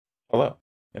Hello,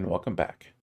 and welcome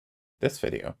back. This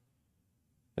video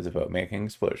is about making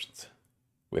explosions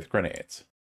with grenades.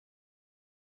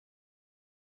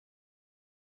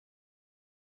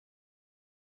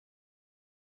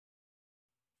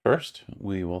 First,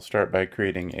 we will start by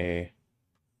creating a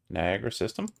Niagara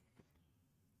system.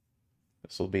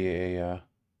 This will be a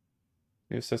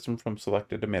new system from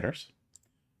selected emitters.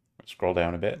 Scroll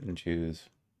down a bit and choose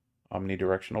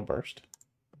omnidirectional burst.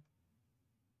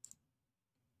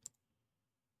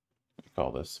 We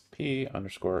call this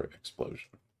P_explosion.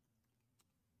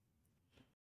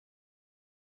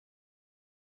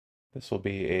 This will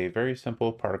be a very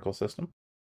simple particle system.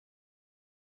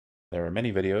 There are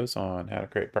many videos on how to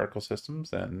create particle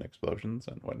systems and explosions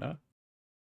and whatnot.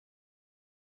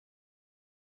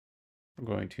 I'm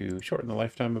going to shorten the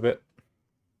lifetime a bit.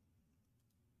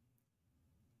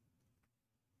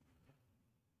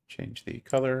 Change the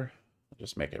color. I'll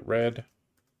just make it red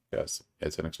because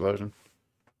it's an explosion.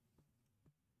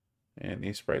 And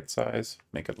the sprite size,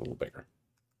 make it a little bigger.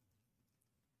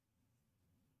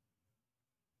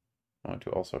 I want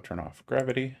to also turn off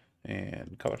gravity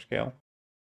and color scale.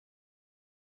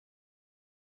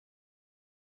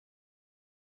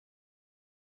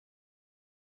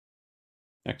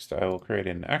 Next, I will create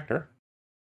an actor.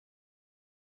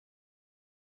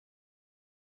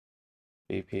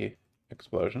 BP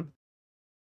explosion.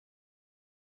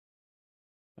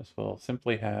 This will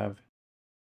simply have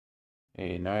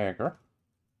a Niagara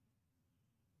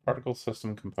particle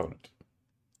system component.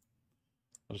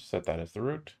 I'll just set that as the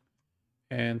root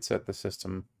and set the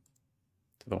system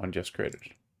to the one just created.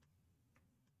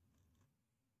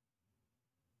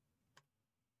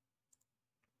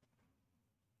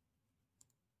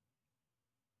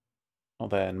 I'll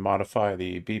then modify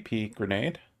the BP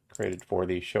grenade created for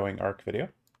the showing arc video.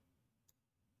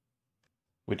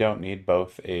 We don't need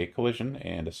both a collision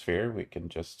and a sphere. We can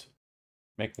just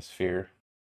make the sphere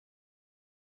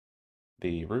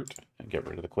the root and get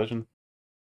rid of the collision.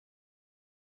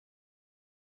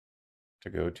 To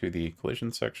go to the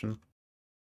collision section,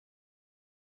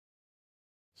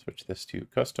 switch this to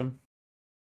custom.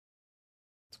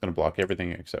 It's going to block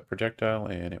everything except projectile,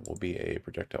 and it will be a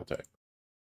projectile type.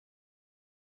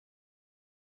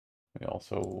 We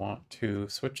also want to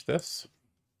switch this.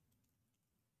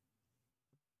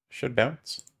 Should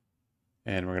bounce.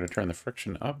 And we're going to turn the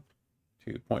friction up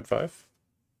to 0.5.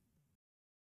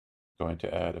 Going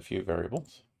to add a few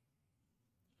variables.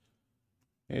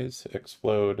 Is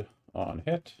explode on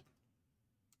hit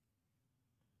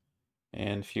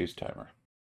and FuseTimer.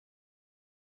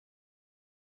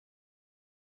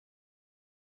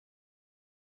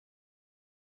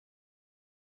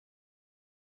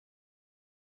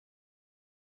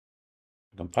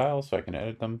 Compile so I can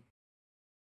edit them.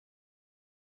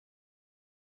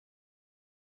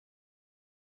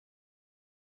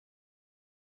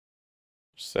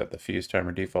 Set the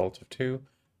FuseTimer default of 2.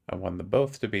 I want them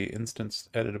both to be instance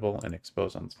editable and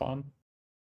expose on spawn.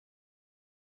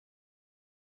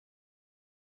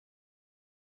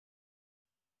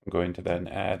 I'm going to then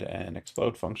add an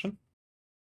explode function.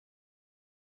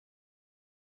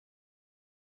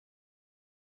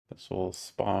 This will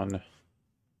spawn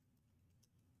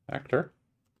actor.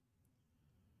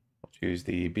 I'll choose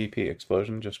the BP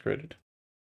explosion just created.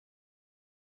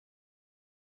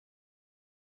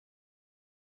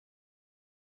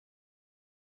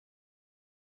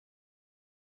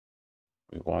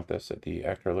 We want this at the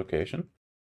actor location.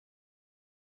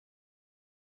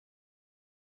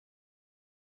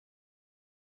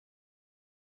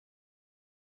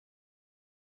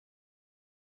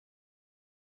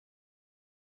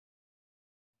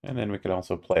 And then we can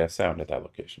also play a sound at that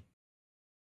location.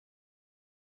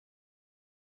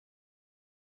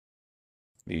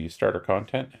 The starter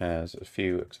content has a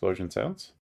few explosion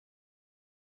sounds.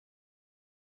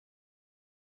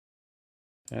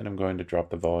 And I'm going to drop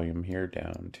the volume here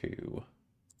down to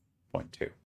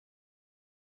 0.2.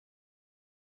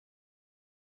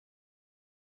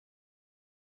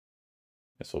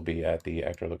 This will be at the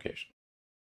actor location.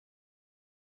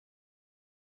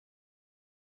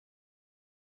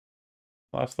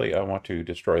 Lastly, I want to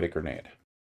destroy the grenade.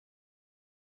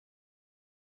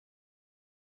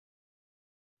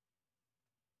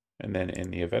 And then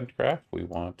in the event graph, we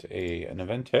want an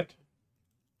event hit.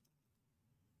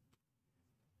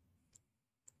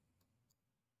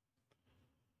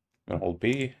 I'm going to hold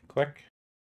B, click.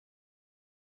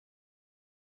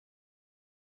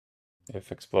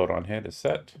 If explode on hit is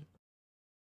set,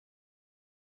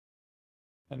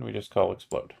 then we just call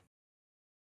explode.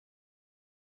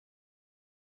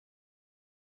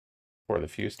 For the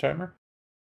FuseTimer,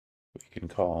 we can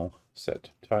call set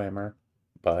timer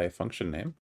by function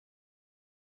name.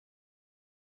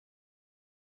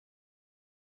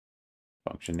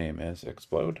 Function name is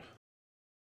explode.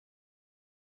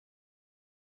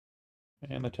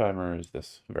 And the timer is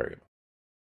this variable.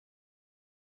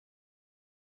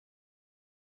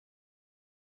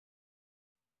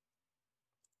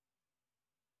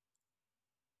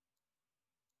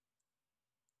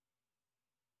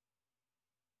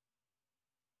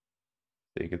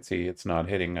 So you can see it's not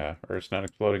hitting, or it's not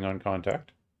exploding on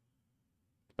contact.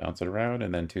 Bounce it around,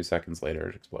 and then 2 seconds later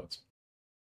it explodes.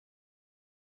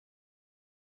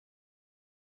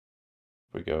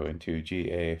 We go into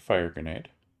GA fire grenade.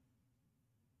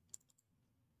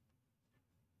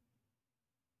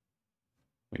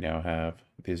 We now have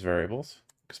these variables,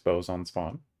 expose on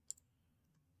spawn.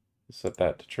 Set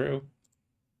that to true.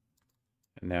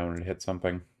 And now when it hits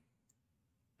something,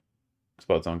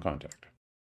 explodes on contact.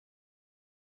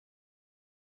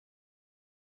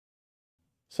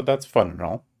 So that's fun and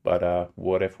all, but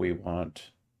what if we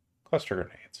want cluster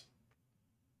grenades?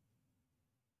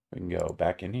 We can go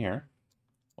back in here.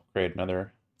 We'll create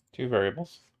another 2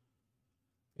 variables.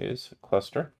 Is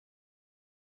cluster.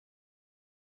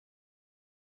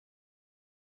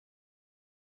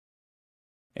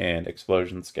 And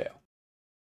explosion scale.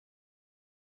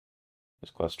 This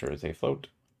cluster is a float.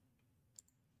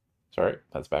 Sorry,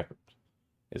 that's backwards.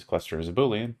 This cluster is a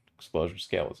Boolean. Explosion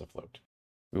scale is a float.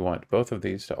 We want both of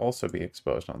these to also be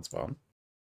exposed on spawn.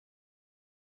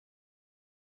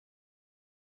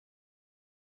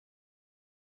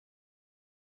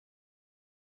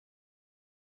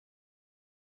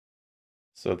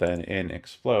 So then in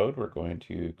explode, we're going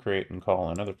to create and call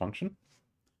another function.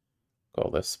 Call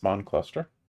this spawn cluster.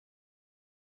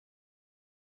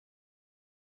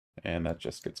 And that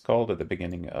just gets called at the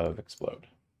beginning of explode.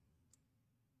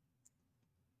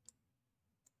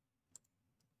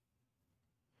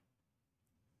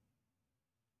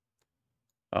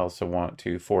 I also want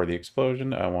to, for the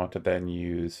explosion, I want to then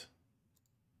use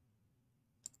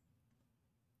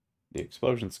the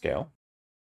explosion scale.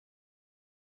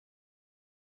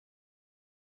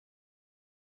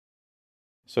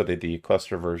 So that the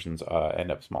cluster versions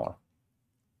end up smaller.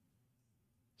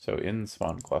 So in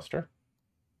spawn cluster,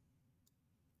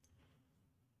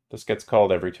 this gets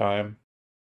called every time.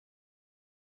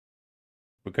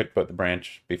 We could put the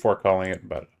branch before calling it,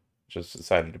 but just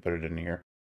decided to put it in here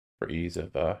for ease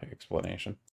of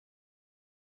explanation.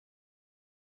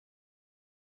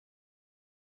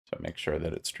 So make sure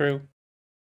that it's true.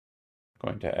 I'm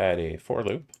going to add a for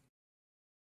loop.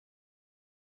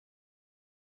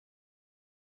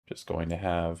 Just going to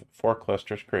have 4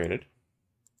 clusters created.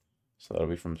 So that'll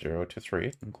be from 0 to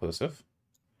 3 inclusive.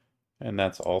 And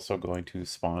that's also going to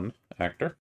spawn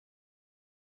actor,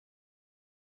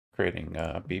 creating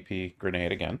a BP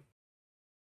grenade again.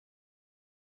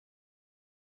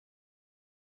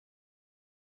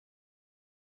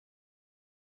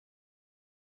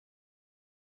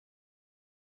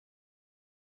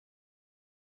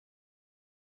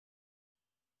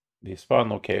 The spawn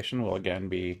location will again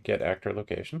be get actor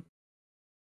location.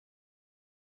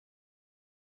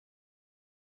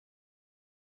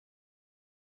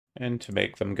 And to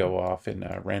make them go off in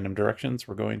random directions,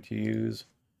 we're going to use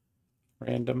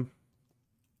random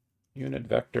unit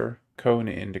vector cone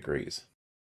in degrees,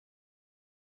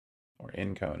 or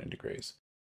in cone in degrees.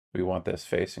 We want this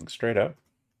facing straight up,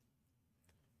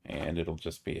 and it'll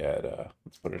just be at,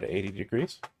 let's put it at 80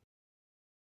 degrees.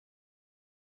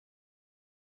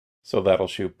 So that'll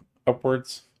shoot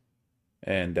upwards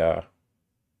and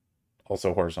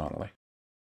also horizontally.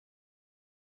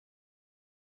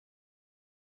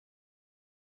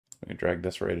 We can drag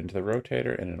this right into the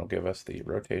rotator, and it'll give us the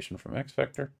rotation from X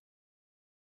vector.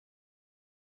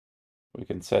 We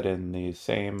can set in the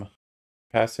same,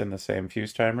 pass in the same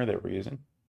FuseTimer that we're using.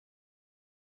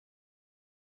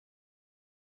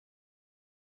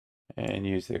 And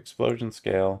use the explosion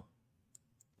scale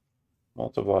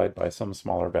multiplied by some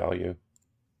smaller value,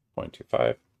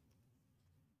 0.25,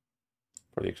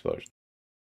 for the explosion.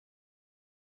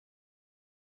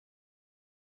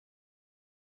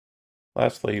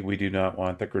 Lastly, we do not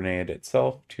want the grenade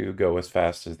itself to go as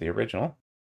fast as the original.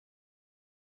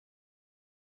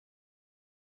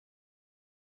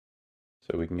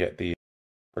 So we can get the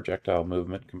projectile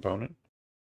movement component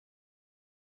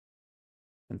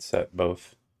and set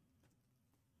both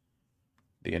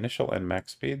the initial and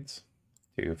max speeds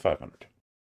to 500.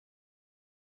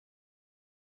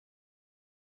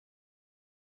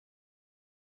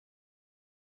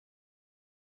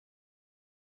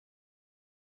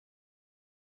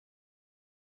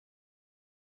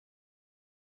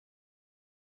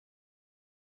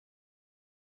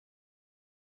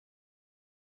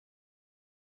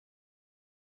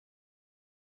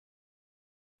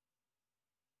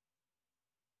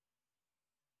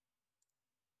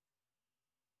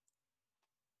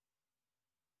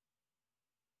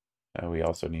 We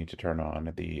also need to turn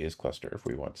on the is cluster if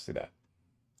we want to see that.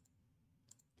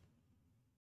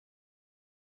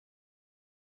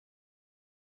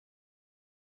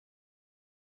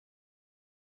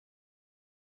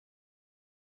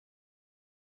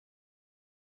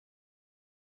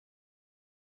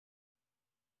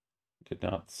 Did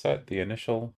not set the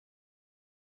initial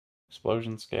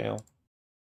explosion scale.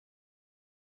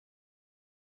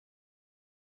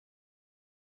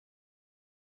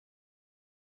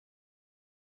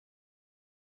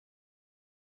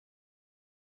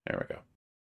 There we go.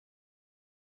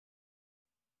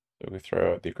 So we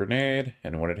throw out the grenade,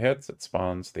 and when it hits, it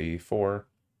spawns the 4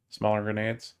 smaller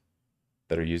grenades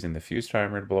that are using the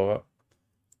FuseTimer to blow up.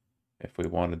 If we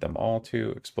wanted them all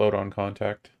to explode on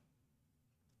contact,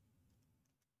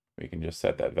 we can just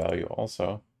set that value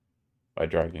also by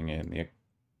dragging in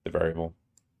the variable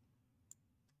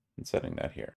and setting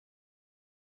that here.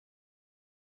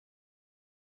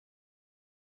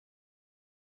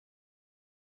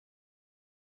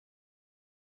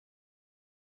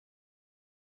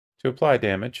 To apply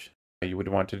damage, you would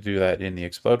want to do that in the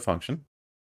explode function.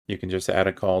 You can just add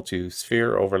a call to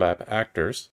sphere overlap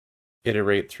actors,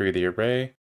 iterate through the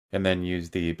array, and then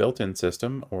use the built-in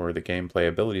system or the gameplay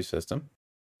ability system,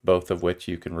 both of which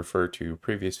you can refer to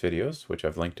previous videos, which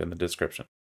I've linked in the description.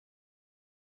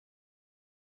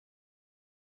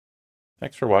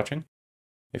 Thanks for watching.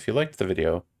 If you liked the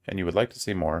video and you would like to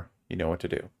see more, you know what to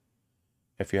do.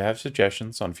 If you have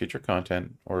suggestions on future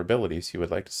content or abilities you would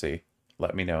like to see,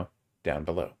 let me know down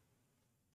below.